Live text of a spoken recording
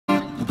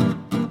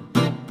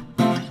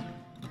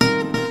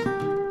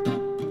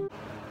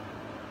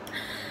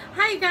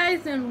Hi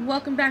guys, and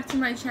welcome back to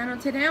my channel.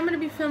 Today I'm going to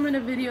be filming a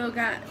video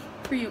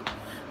for you.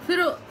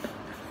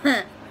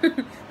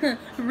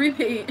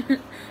 Repeat.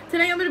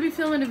 Today I'm going to be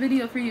filming a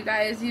video for you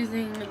guys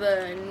using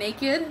the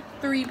Naked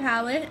 3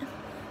 palette,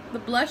 the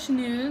Blush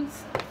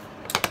Nudes,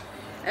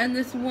 and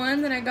this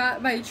one that I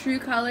got by True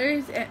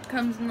Colors. It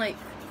comes in like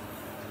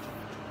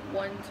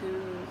 1,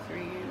 2,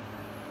 3,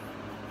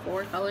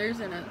 4 colors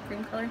and a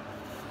cream color.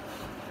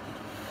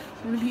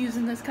 I'm going to be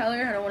using this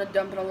color. I don't want to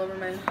dump it all over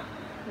my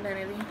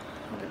vanity.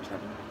 I'll get in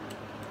trouble.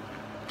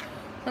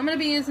 So I'm going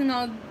to be using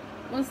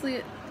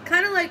mostly,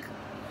 kind of like,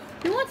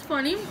 you know what's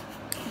funny?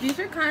 These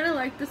are kind of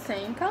like the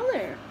same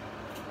color.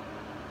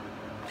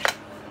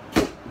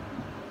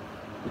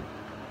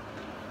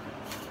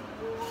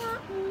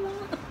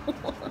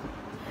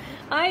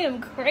 I am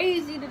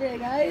crazy today,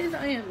 guys.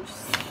 I am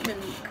just been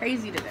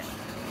crazy today.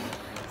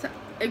 So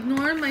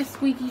ignore my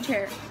squeaky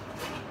chair.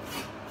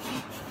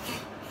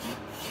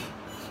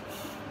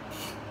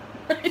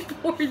 My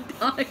poor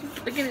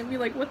dog's looking at me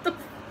like, what the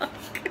fuck?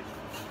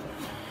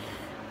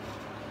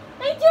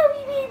 Hey,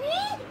 Joey,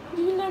 baby!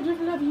 Do you love your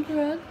fluffy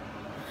rug?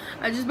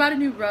 I just bought a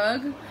new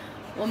rug.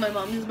 Well, my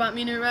mom just bought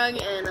me a new rug,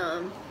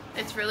 and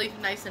it's really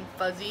nice and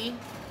fuzzy.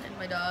 And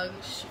my dog,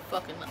 she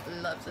fucking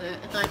loves it.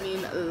 I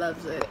mean,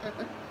 loves it.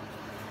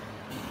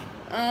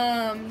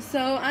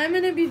 So I'm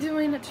gonna be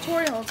doing a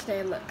tutorial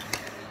today. Look,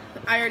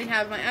 I already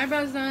have my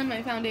eyebrows done,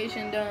 my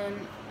foundation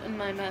done, and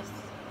my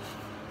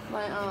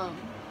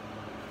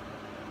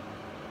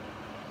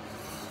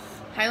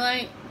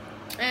highlight,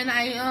 and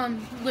I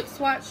lip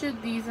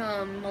swatched these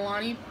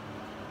Milani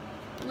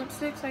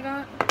lipsticks I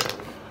got.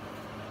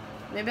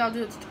 Maybe I'll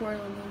do a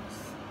tutorial on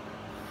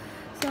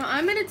those. So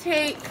I'm gonna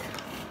take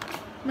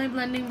my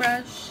blending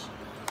brush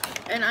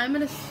and I'm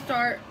gonna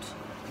start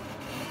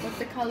with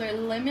the color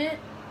Limit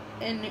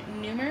and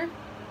Numer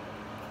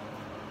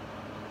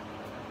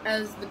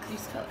as the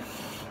crease color,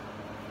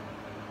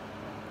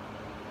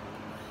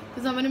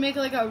 because I'm gonna make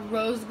like a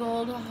rose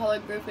gold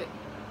holographic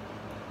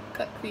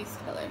cut crease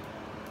color.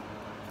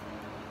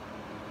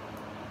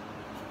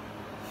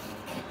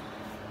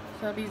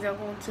 So these are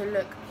going to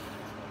look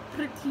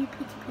pretty.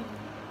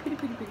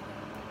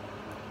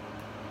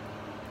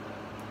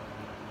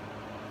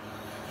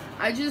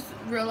 I just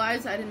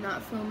realized I did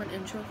not film an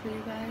intro for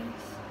you guys.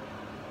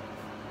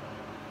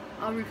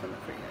 I'll refilm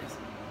it for you guys,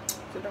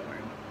 so don't worry.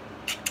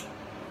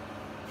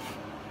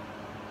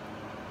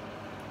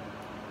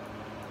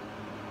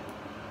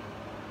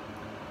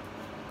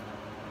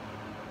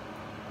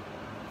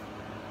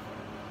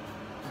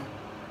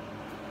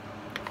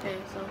 Okay,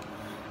 so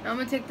now I'm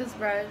gonna take this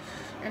brush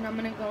and I'm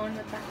gonna go in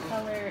with that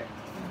color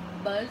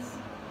Buzz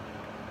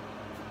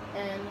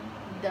and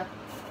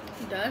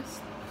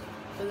Dust.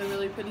 Those are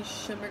really pretty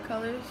shimmer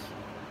colors.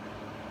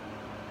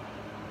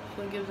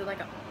 So it gives it like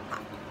a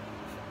pop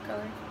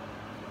color.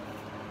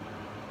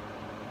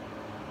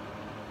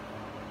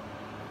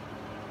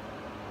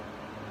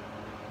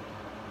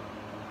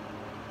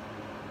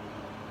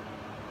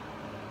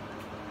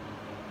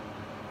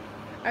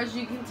 As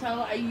you can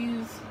tell, I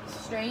use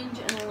Strange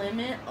and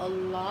Limit a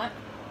lot.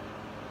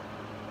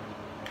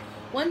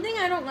 One thing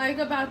I don't like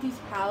about these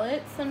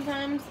palettes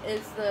sometimes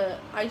is the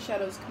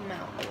eyeshadows come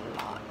out a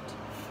lot.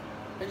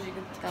 As you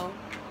can tell.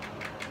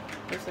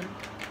 Listen.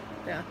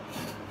 Yeah.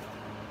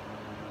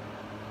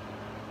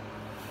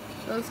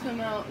 Those come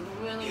out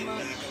really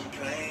much.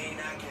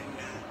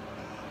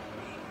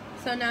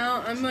 So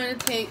now I'm going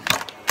to take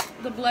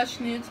the Blush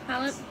Nudes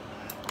palette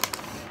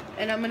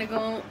and I'm going to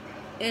go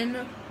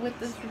in with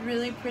this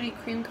really pretty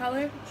cream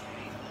color.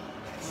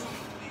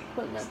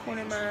 Put in that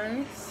corner of my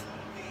eyes.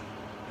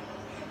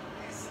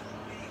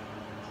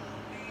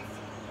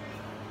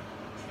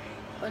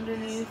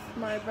 Underneath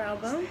my brow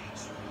bone.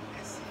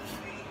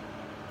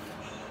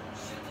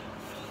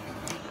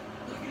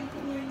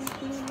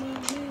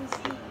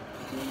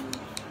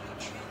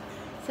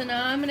 So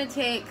now I'm going to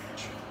take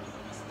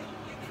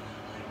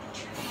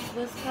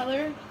this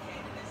color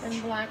and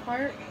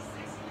Blackheart.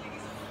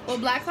 Well,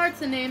 Blackheart's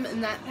the name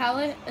in that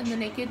palette, in the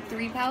Naked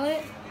 3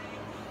 palette.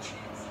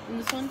 And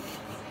this one.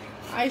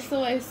 I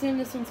assume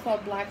this one's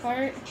called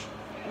Blackheart.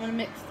 I'm going to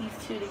mix these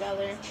two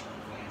together,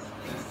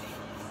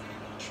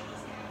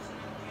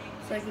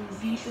 so I can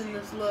deepen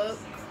this look.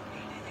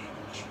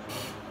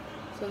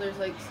 So there's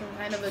like some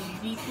kind of a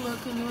deep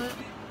look into it.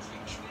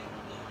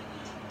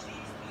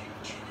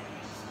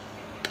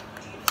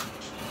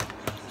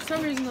 For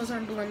some reason those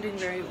aren't blending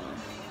very well.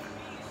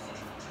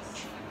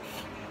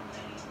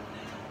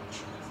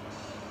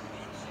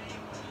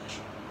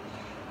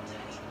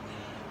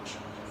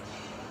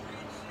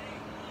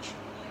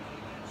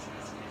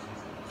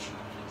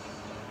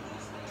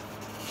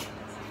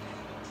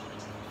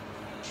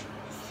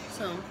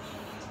 So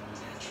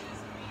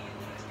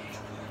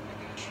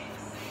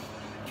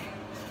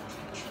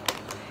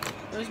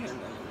where's my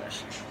blending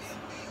brush?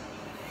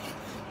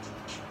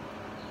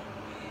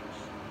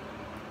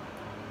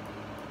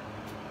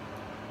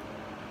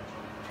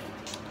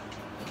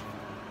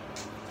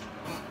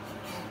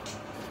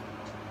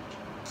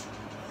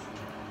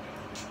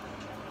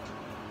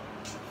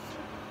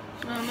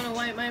 Now I'm gonna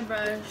wipe my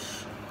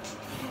brush,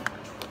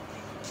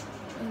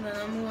 and then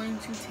I'm going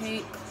to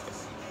take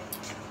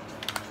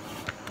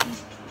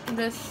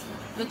this,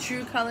 the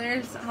True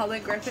Colors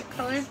holographic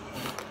color.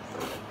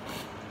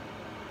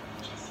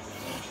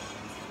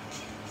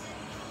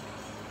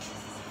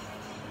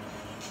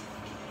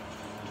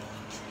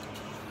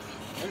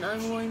 And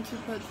I'm going to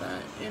put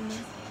that in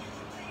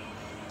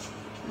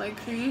my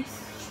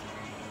crease,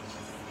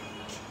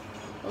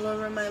 all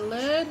over my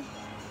lid.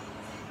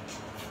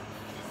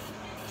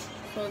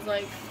 So it's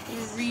like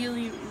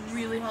really,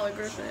 really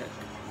holographic.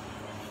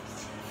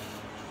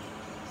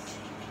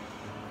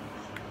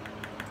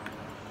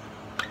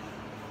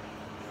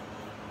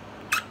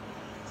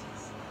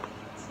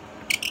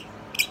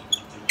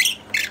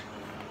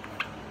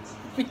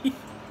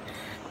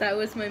 That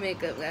was my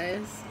makeup,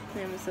 guys.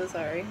 I'm so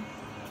sorry.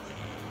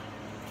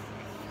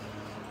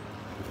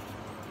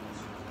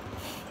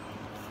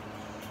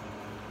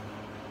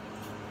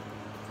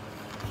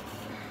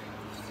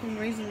 For some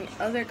reason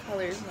the other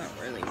color is not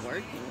really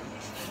working.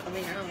 It's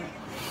coming out.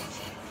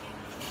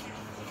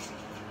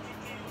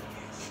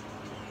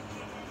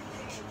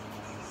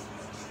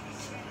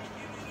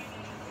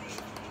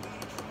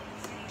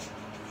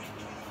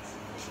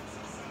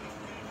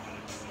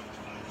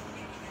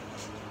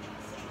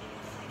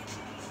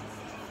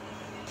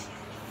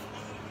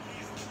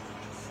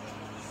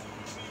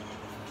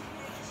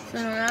 So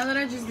now that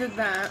I just did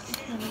that,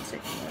 I'm gonna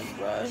take my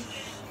brush.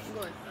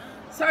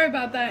 Sorry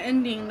about that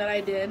ending that I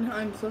did.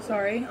 I'm so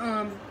sorry.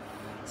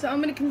 So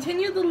I'm gonna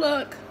continue the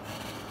look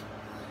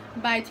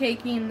by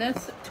taking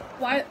this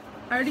I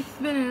already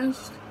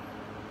finished.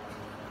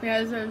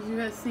 As you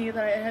guys see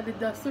that I had to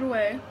dust it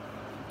away.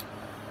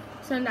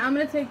 So now I'm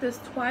gonna take this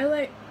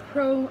Twilight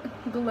Pro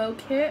Glow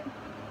Kit.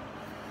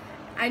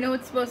 I know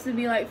it's supposed to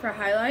be like for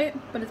highlight,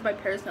 but it's by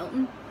Paris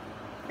Hilton,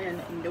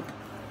 and nope,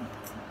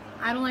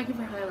 I don't like it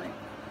for highlight.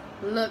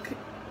 Look,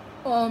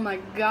 oh my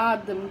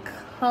god, them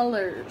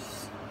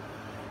colors.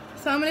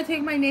 So I'm gonna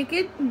take my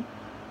Naked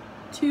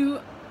 2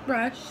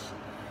 brush,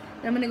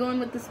 and I'm gonna go in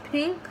with this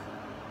pink,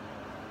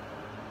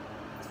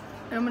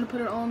 and I'm gonna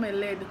put it all on my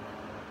lid.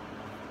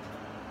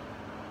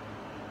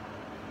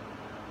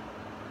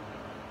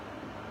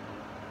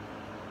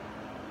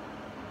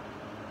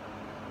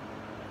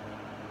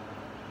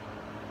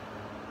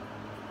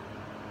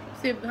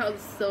 See how the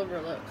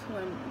silver looks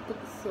when I put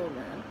the silver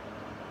in.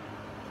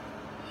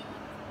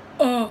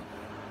 Oh,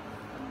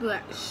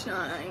 black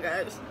shine,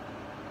 guys.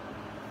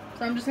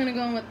 So I'm just gonna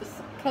go in with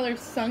this color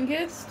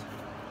Sungist,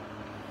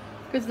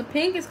 because the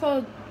pink is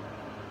called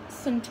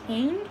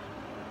Suntained.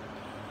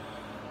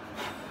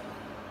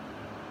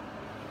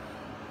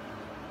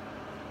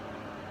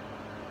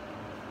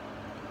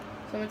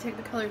 So I'm gonna take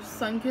the color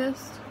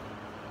Sunkissed,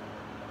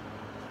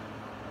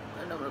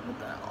 and I'm gonna put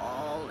that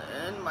all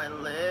in my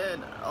lid.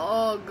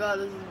 Oh god,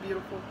 this is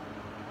beautiful.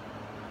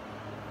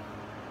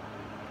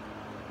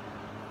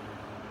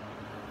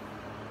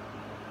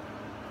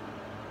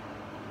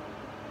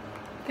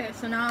 Okay,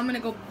 so now I'm gonna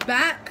go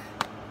back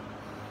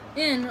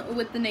in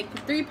with the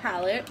Naked 3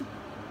 palette,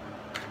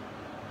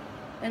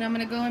 and I'm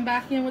gonna go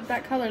back in with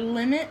that color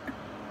Limit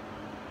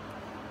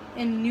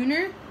and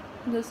Nooner,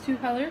 those two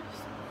colors.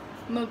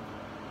 I'm gonna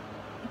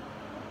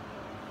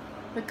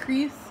the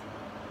crease.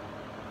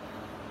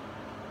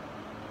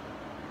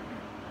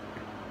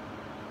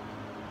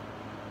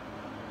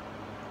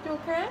 You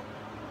okay?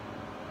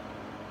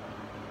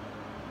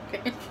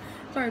 Okay.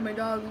 Sorry, my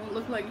dog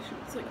looked like she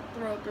was like a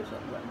throat or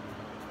something.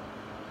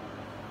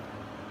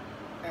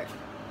 Alright.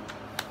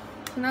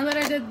 So now that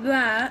I did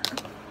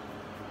that,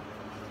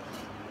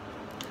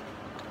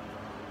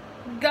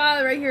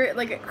 God, right here,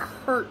 it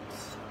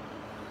hurts.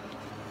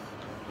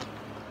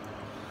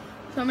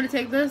 So I'm gonna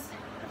take this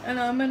and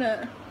I'm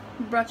gonna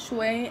brush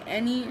away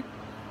any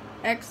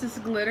excess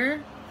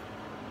glitter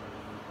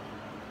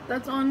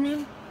that's on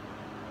me.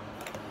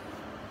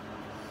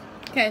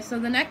 Okay, so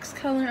the next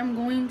color I'm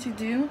going to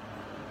do,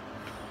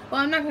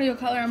 well, I'm not gonna do a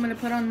color. I'm gonna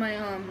put on my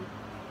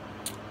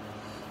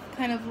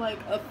kind of like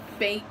a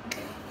fake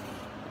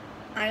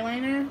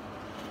eyeliner,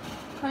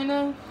 kind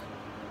of.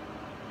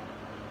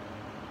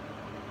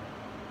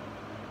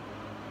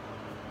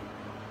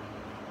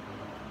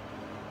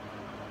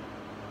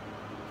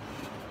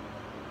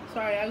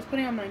 Sorry, I was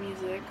putting on my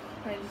music.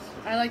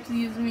 I like to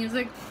use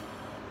music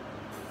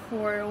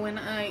for when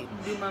I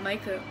do my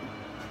makeup.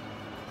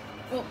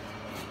 Oh.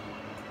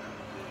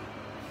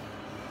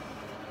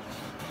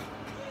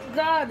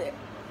 God, it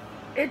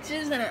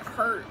itches and it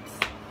hurts.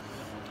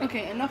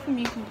 Okay, enough of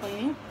me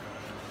complaining.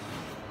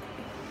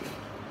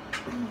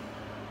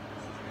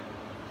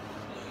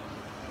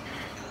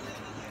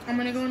 I'm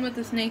gonna go in with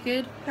this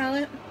Naked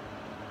palette.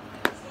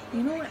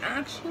 You know what,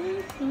 actually,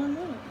 I don't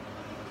know.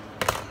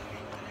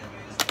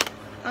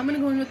 I'm gonna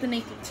go in with the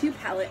Naked 2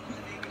 palette,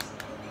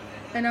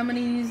 and I'm gonna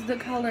use the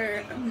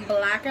color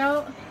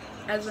Blackout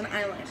as an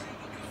eyeliner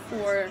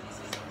for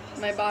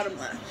my bottom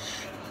lash.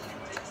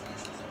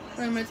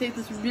 And I'm gonna take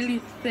this really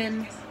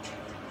thin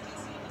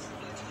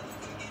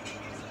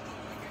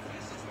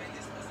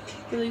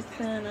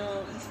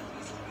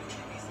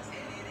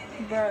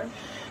brush.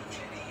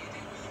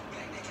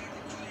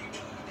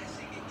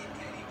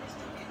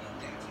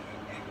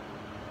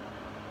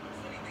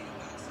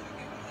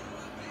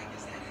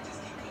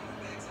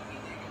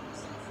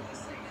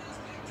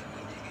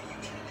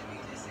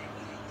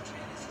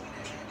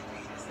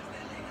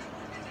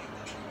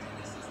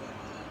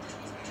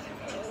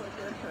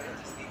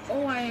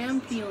 Oh, I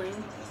am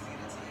peeling.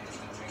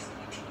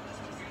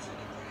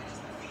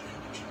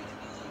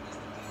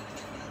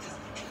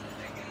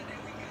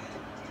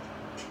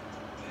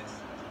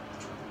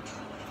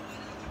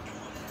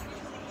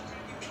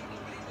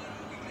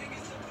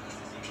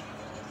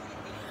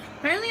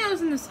 Apparently I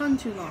was in the sun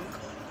too long.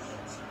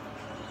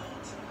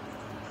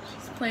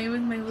 Just playing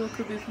with my little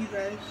kabuki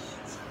brush.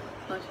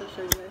 Watch, I'll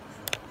show you this.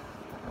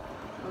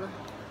 Hold on.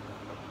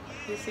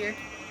 You see her?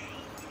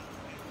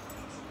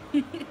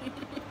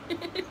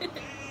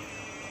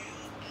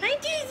 Hi,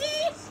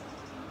 Daisy!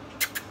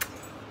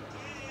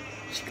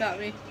 She got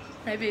me.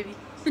 Hi, baby.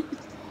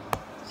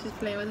 She's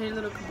playing with her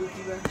little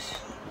kabuki brush.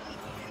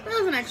 That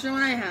was an extra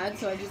one I had,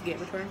 so I just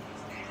gave it to her.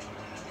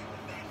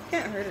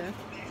 Can't hurt her.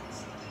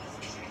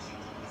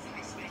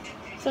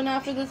 So now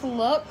for this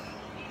look,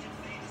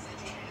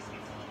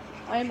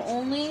 I'm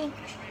only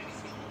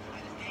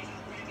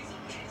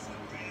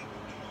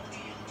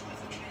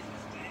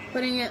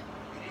putting it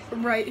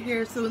right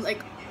here so it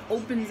like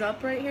opens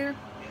up right here.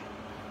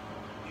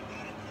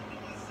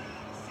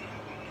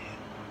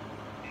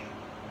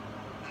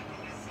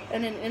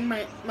 And then in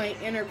my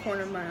inner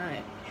corner of my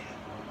eye.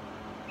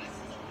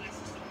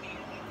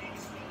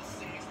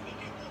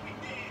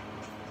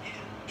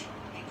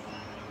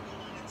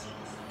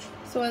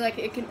 So like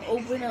it can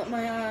open up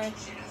my eye.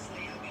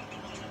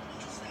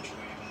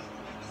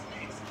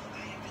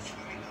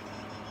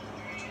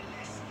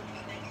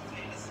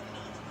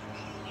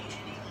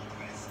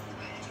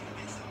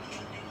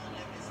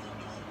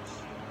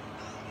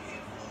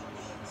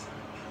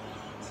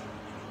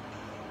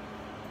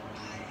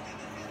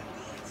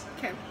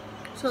 Okay,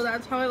 so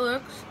that's how it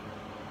looks.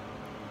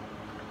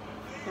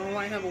 Oh,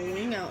 I have a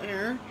wing out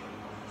here.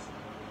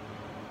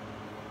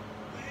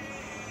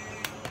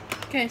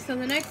 Okay, so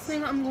the next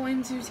thing I'm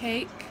going to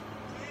take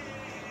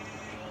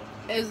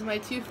is my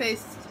Too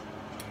Faced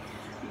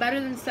Better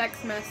Than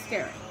Sex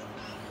mascara.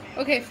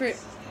 Okay,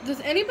 does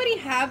anybody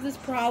have this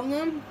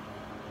problem?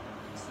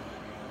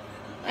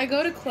 I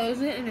go to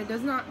close it and it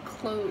does not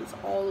close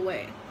all the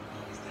way.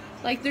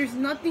 Like, there's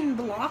nothing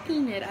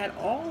blocking it at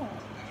all.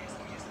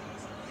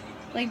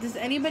 Like, does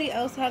anybody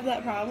else have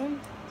that problem?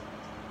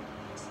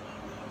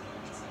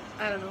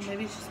 I don't know,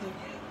 maybe it's just me.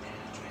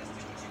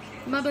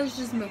 Maybe it's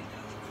just me.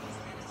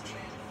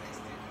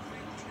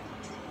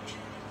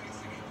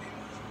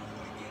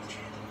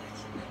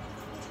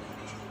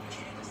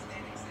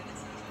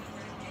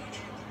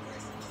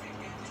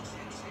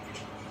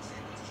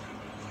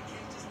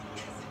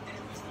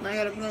 I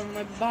gotta put on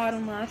my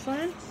bottom lash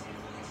line.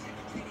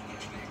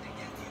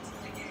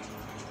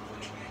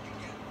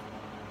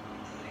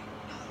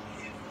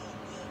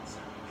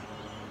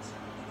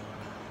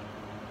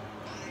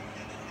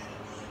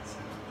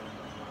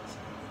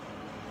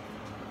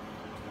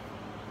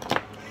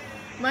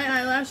 My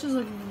eyelashes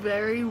look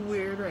very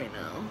weird right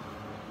now.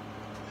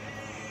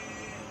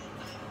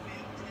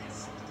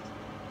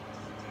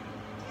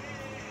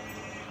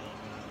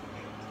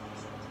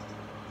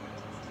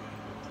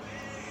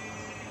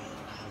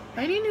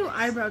 I need new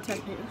eyebrow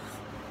techniques.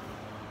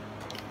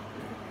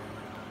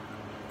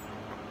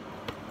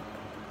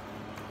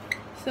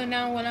 So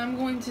now what I'm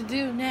going to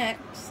do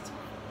next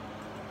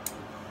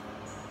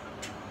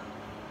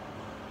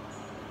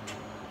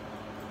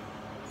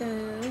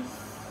is...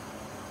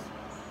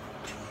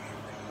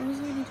 What was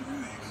I going to do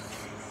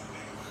next?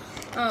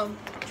 Oh.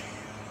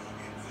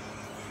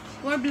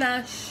 More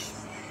blush.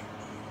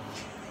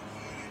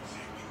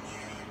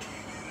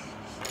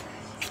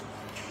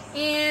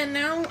 And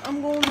now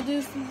I'm going to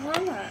do some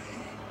highlight.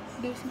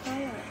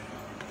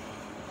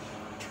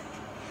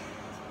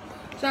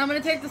 So I'm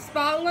going to take the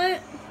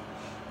Spotlight,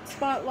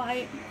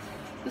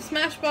 the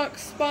Smashbox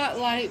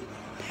Spotlight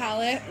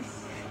palette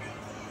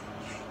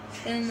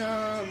in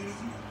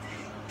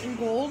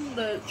gold,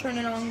 the Turn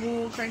It On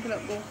Gold, Crank It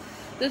Up Gold.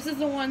 This is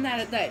the one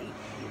that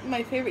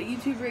my favorite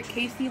YouTuber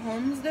Casey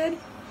Holmes did.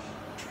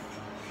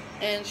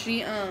 And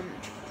she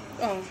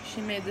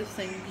she made this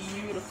thing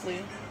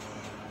beautifully.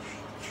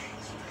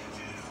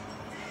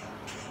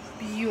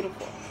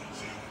 Beautiful.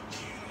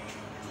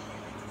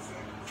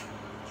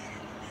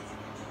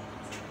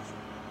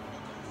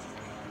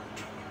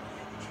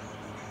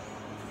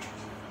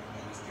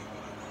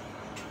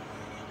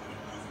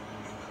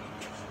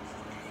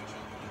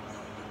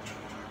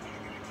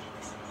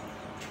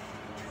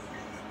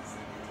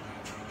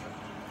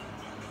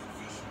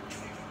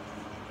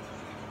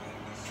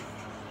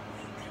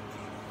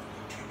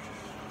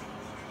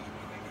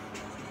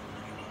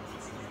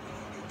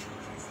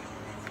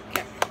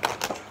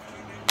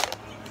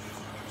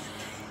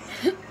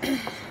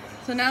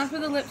 So now for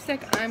the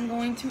lipstick, I'm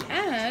going to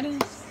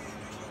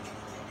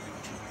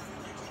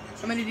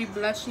do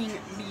Blushing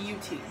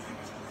Beauty.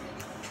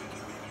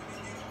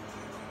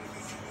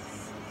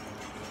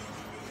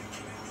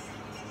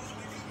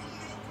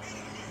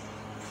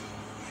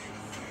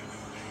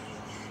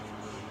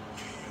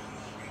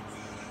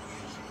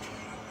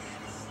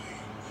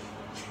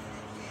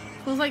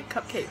 Feels like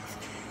cupcakes.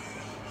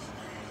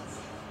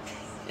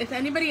 If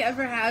anybody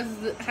ever has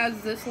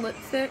this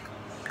lipstick,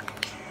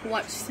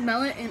 watch,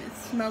 smell it, and it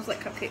smells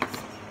like cupcakes.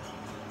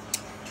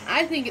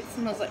 I think it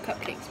smells like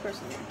cupcakes,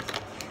 personally.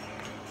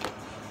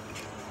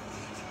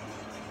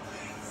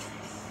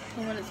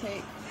 I'm gonna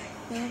take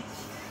this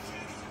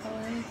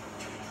color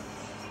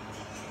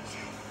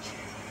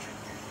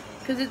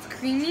because it's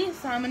creamy,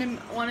 so I'm gonna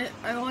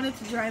I want it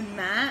to dry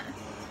matte.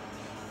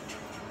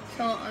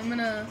 So I'm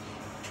gonna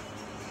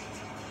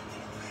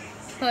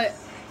put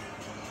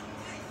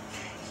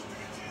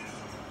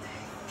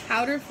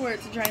powder for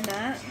it to dry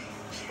matte.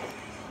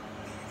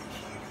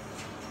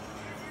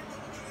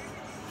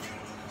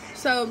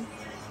 So,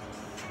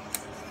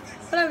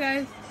 what up,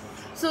 guys?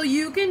 So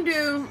you can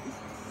do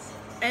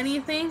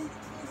anything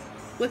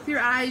with your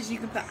eyes. You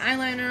can put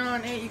eyeliner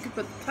on it. You can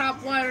put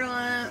top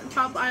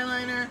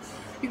eyeliner.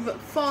 You can put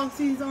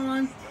falsies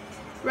on.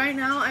 Right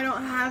now, I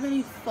don't have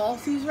any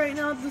falsies right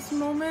now at this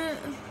moment,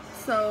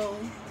 so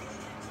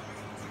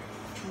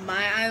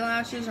my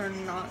eyelashes are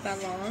not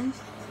that long.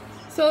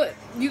 So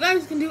you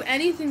guys can do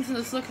anything to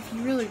this look if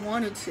you really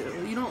wanted to.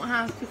 You don't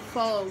have to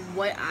follow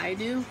what I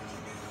do.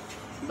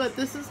 But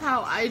this is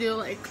how I do,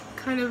 like,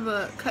 kind of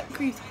a cut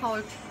crease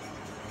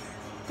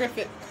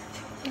holographic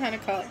kind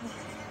of color.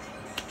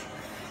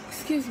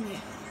 Excuse me.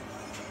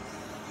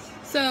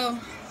 So,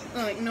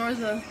 ignore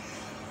the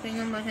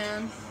thing on my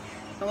hand.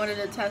 I wanted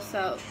to test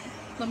out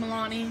the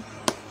Milani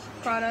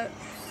products.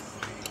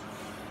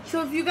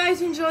 So if you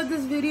guys enjoyed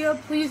this video,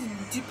 please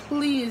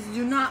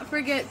do not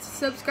forget to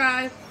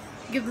subscribe,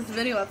 give this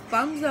video a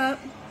thumbs up,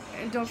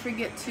 and don't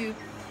forget to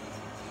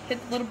hit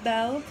the little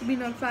bell to be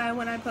notified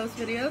when I post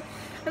videos.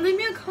 And leave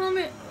me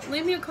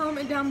a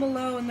comment down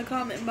below in the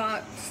comment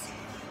box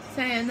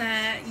saying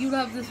that you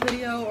love this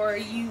video, or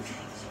you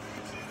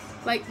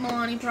like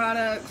Milani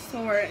products,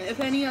 or if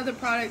any other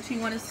products you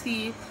want to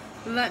see,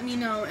 let me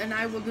know and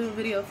I will do a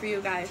video for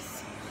you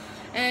guys.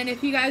 And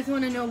if you guys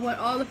want to know what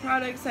all the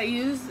products I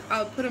use,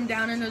 I'll put them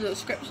down in the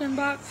description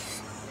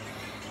box.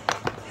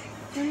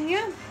 And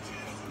yeah,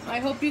 I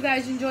hope you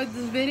guys enjoyed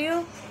this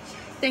video.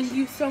 Thank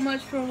you so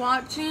much for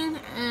watching,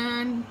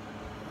 and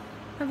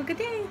have a good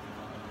day.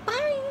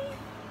 Bye!